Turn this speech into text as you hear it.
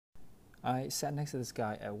I sat next to this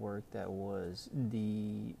guy at work that was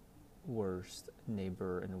the worst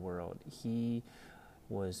neighbor in the world. He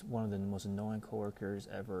was one of the most annoying coworkers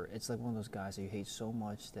ever. It's like one of those guys that you hate so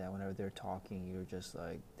much that whenever they're talking, you're just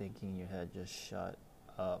like thinking in your head, just shut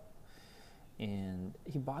up. And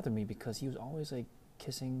he bothered me because he was always like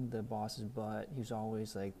kissing the boss's butt. He was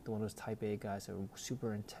always like one of those type A guys that were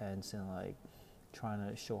super intense and like trying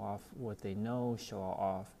to show off what they know, show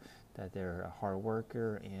off that they're a hard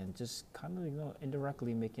worker, and just kind of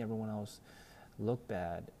indirectly making everyone else look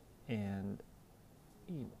bad. And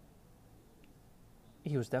he,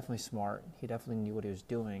 he was definitely smart. He definitely knew what he was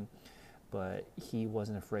doing, but he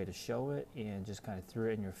wasn't afraid to show it and just kind of threw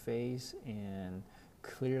it in your face, and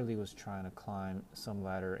clearly was trying to climb some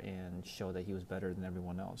ladder and show that he was better than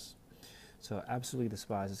everyone else. So I absolutely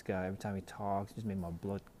despise this guy. Every time he talks, it just made my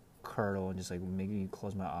blood curdle and just like make me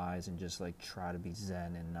close my eyes and just like try to be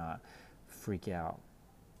zen and not freak out.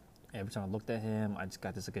 Every time I looked at him, I just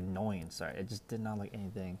got this like annoyance. I just did not like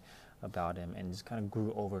anything about him, and just kind of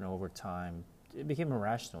grew over and over time. It became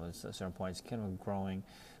irrational at a certain point. It's kind of growing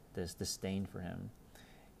this disdain for him.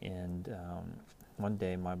 And one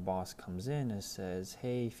day my boss comes in and says,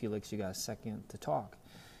 "Hey, Felix, you got a second to talk?"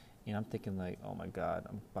 And I'm thinking like, oh my God,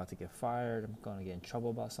 I'm about to get fired. I'm going to get in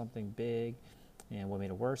trouble about something big. And what made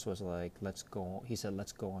it worse was like, let's go. He said,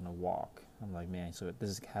 let's go on a walk. I'm like, man, so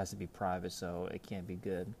this has to be private, so it can't be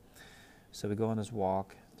good. So we go on this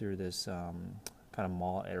walk through this kind of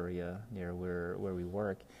mall area near where we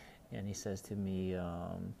work. And he says to me,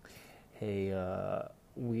 hey,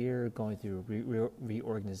 we're going through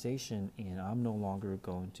reorganization, and I'm no longer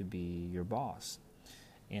going to be your boss.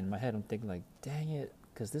 And in my head, I'm thinking like, dang it,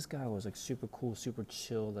 because this guy was like super cool, super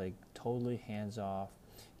chill, like totally hands off,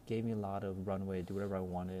 gave me a lot of runway to do whatever I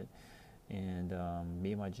wanted, and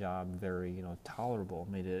made my job very, tolerable.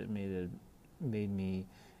 Made me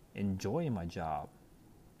enjoy my job.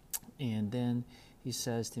 And then he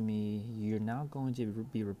says to me, "You're now going to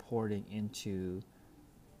be reporting into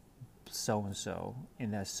so and so,"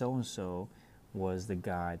 and that so and so was the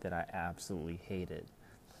guy that I absolutely hated.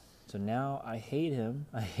 So now I hate him.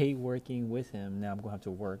 I hate working with him. Now I'm going to have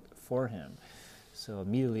to work for him. So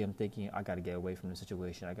immediately I'm thinking, I got to get away from the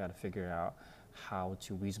situation. I got to figure out how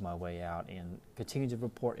to weasel my way out and continue to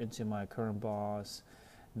report into my current boss,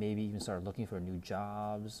 maybe even start looking for new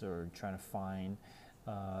jobs or trying to find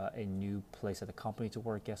a new place at the company to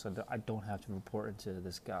work at so that I don't have to report into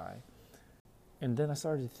this guy. And then I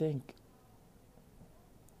started to think,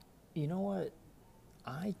 you know what?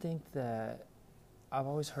 I think that I've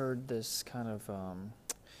always heard this kind of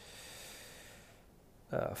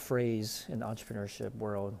phrase in the entrepreneurship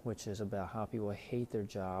world, which is about how people hate their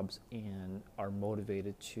jobs and are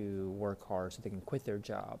motivated to work hard so they can quit their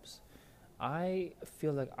jobs. I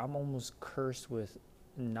feel like I'm almost cursed with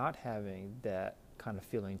not having that kind of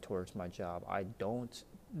feeling towards my job. I don't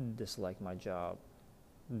dislike my job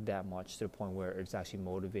that much to the point where it's actually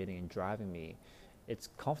motivating and driving me. It's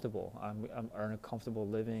comfortable. I'm earning a comfortable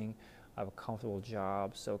living. I have a comfortable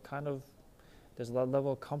job. So kind of there's a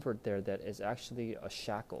level of comfort there that is actually a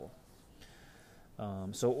shackle.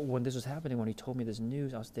 So when this was happening, when he told me this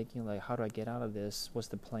news, I was thinking like, how do I get out of this? What's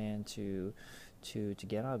the plan to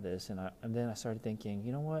get out of this? And then I started thinking,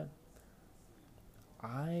 you know what?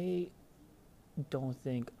 I don't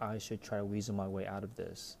think I should try to weasel my way out of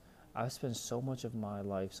this. I've spent so much of my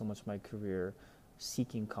life, so much of my career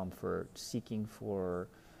seeking comfort, seeking for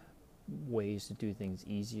ways to do things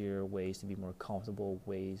easier, ways to be more comfortable,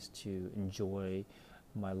 ways to enjoy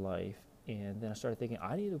my life. And then I started thinking,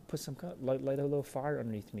 I need to put some kind of light a little fire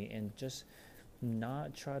underneath me and just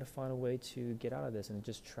not try to find a way to get out of this and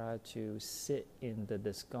just try to sit in the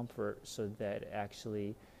discomfort so that it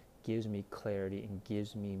actually gives me clarity and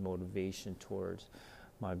gives me motivation towards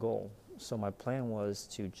my goal. So my plan was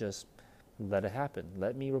to just let it happen.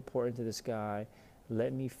 Let me report into this guy.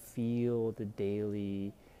 Let me feel the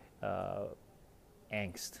daily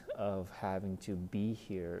angst of having to be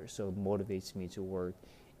here, so it motivates me to work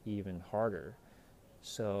even harder.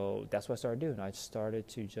 So that's what I started doing. I started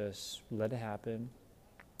to just let it happen,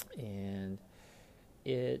 and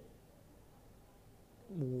it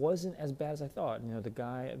wasn't as bad as I thought. The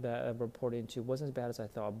guy that I reported into wasn't as bad as I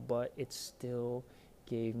thought, but it still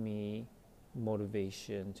gave me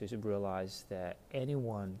motivation to realize that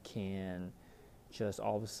anyone can just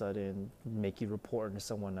all of a sudden make you report into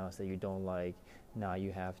someone else that you don't like. Now they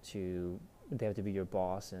have to be your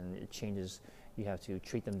boss, and it changes. You have to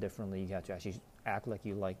treat them differently. You have to actually act like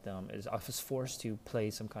you like them. I was forced to play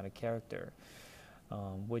some kind of character,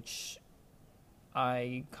 which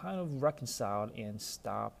I kind of reconciled and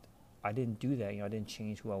stopped. I didn't do that. I didn't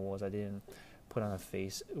change who I was. I didn't put on a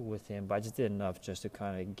face with him, but I just did enough just to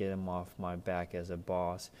kind of get him off my back as a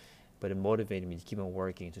boss. But it motivated me to keep on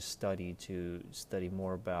working, to study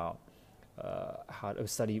more about how to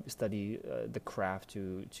study the craft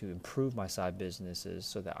to improve my side businesses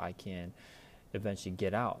so that I can eventually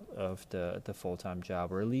get out of the full-time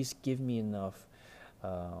job, or at least give me enough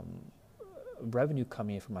revenue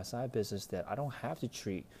coming in from my side business that I don't have to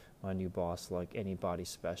treat my new boss like anybody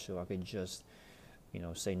special. I could just,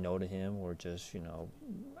 say no to him, or just,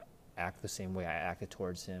 act the same way I acted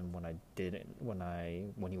towards him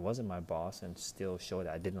when he wasn't my boss, and still show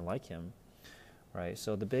that I didn't like him, right?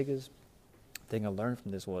 So the biggest thing I learned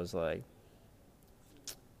from this was, like,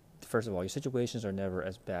 first of all, your situations are never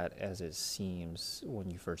as bad as it seems when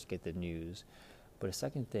you first get the news. But the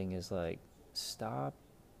second thing is, like,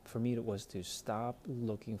 for me it was to stop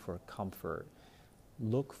looking for comfort.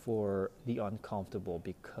 Look for the uncomfortable,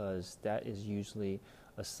 because that is usually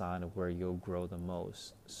a sign of where you'll grow the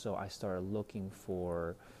most. So I started looking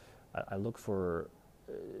for, I look for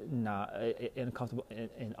not in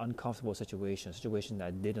uncomfortable situations that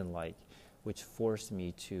I didn't like, which forced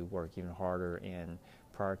me to work even harder and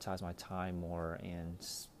prioritize my time more, and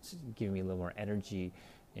give me a little more energy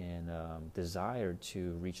and desire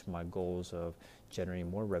to reach my goals of generating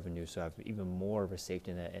more revenue, so I have even more of a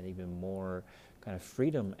safety net and even more kind of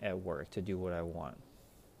freedom at work to do what I want.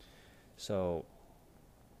 So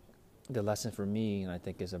the lesson for me, and I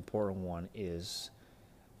think is an important one, is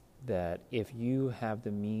that if you have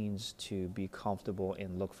the means to be comfortable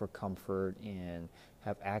and look for comfort and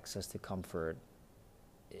have access to comfort,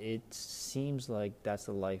 it seems like that's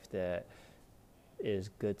the life that is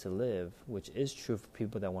good to live, which is true for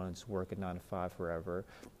people that want to just work a 9 to 5 forever.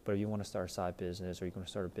 But if you want to start a side business, or you're going to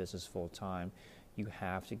start a business full time, you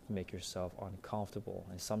have to make yourself uncomfortable.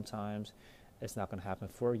 And sometimes it's not going to happen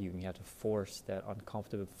for you, and you have to force that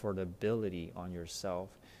uncomfortability on yourself,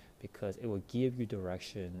 because it will give you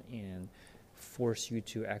direction and force you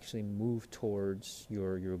to actually move towards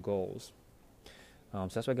your goals. So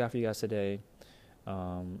that's what I got for you guys today.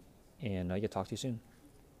 And I'll talk to you soon.